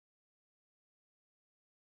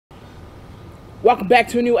Welcome back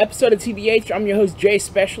to a new episode of TBH. I'm your host, Jay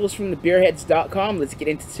Specialist from thebeerheads.com. Let's get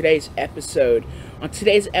into today's episode. On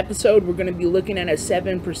today's episode, we're going to be looking at a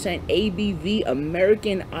 7% ABV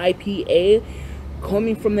American IPA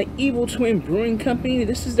coming from the Evil Twin Brewing Company.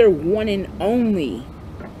 This is their one and only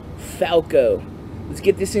Falco. Let's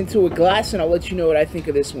get this into a glass and I'll let you know what I think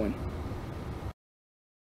of this one.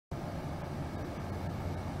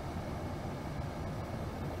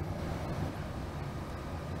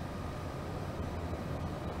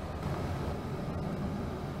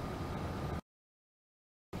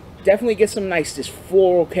 Definitely get some nice just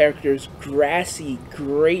floral characters, grassy,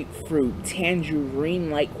 grapefruit,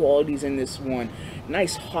 tangerine-like qualities in this one.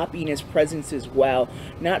 Nice hoppiness presence as well.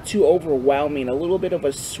 Not too overwhelming. A little bit of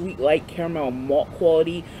a sweet light caramel malt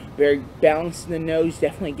quality. Very balanced in the nose.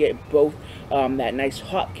 Definitely get both that nice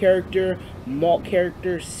hop character, malt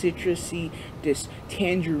character, citrusy, this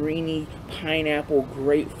tangerine, pineapple,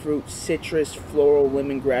 grapefruit, citrus, floral,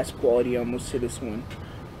 lemongrass quality almost to this one.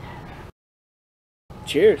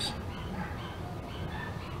 Cheers.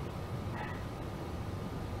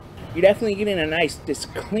 You're definitely getting a nice, this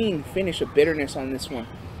clean finish of bitterness on this one.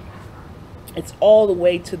 It's all the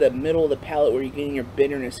way to the middle of the palate where you're getting your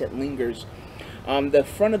bitterness that lingers. The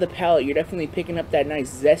front of the palate, you're definitely picking up that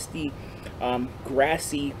nice zesty,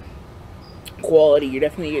 grassy quality. You're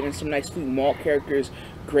definitely getting some nice sweet malt characters,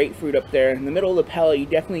 grapefruit up there. In the middle of the palate, you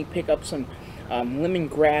definitely pick up some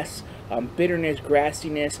lemongrass, bitterness,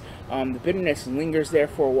 grassiness. The bitterness lingers there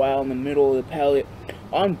for a while in the middle of the palate.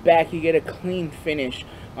 On back, you get a clean finish.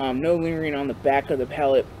 No lingering on the back of the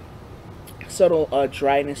palate. Subtle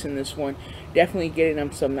dryness in this one. Definitely getting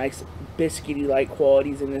them some nice biscuity-like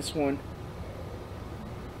qualities in this one.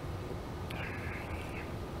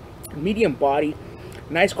 Medium body.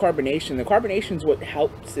 Nice carbonation. The carbonation is what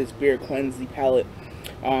helps this beer cleanse the palate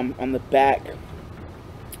on the back.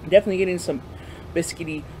 Definitely getting some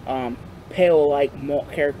biscuity, pale-like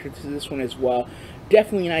malt character to this one as well.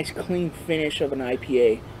 Definitely a nice clean finish of an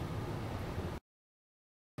IPA.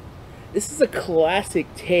 This is a classic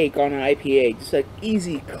take on an IPA. Just an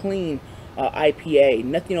easy, clean IPA.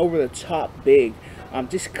 Nothing over the top big.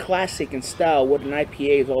 Just classic in style, what an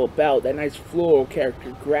IPA is all about. That nice floral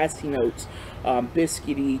character, grassy notes,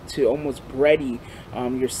 biscuity to almost bready.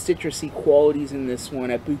 Your citrusy qualities in this one,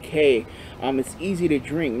 a bouquet. It's easy to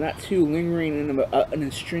drink, not too lingering in an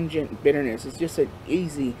astringent bitterness. It's just an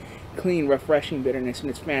easy, clean, refreshing bitterness, and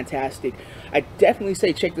it's fantastic. I definitely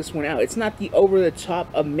say check this one out. It's not the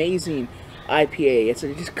over-the-top amazing IPA. It's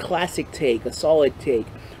a just classic take, a solid take.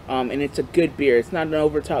 And it's a good beer. It's not an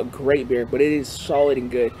over-top great beer, but it is solid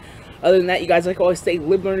and good. Other than that, you guys, like I always say,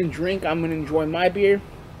 live, learn, and drink. I'm going to enjoy my beer.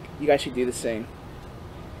 You guys should do the same.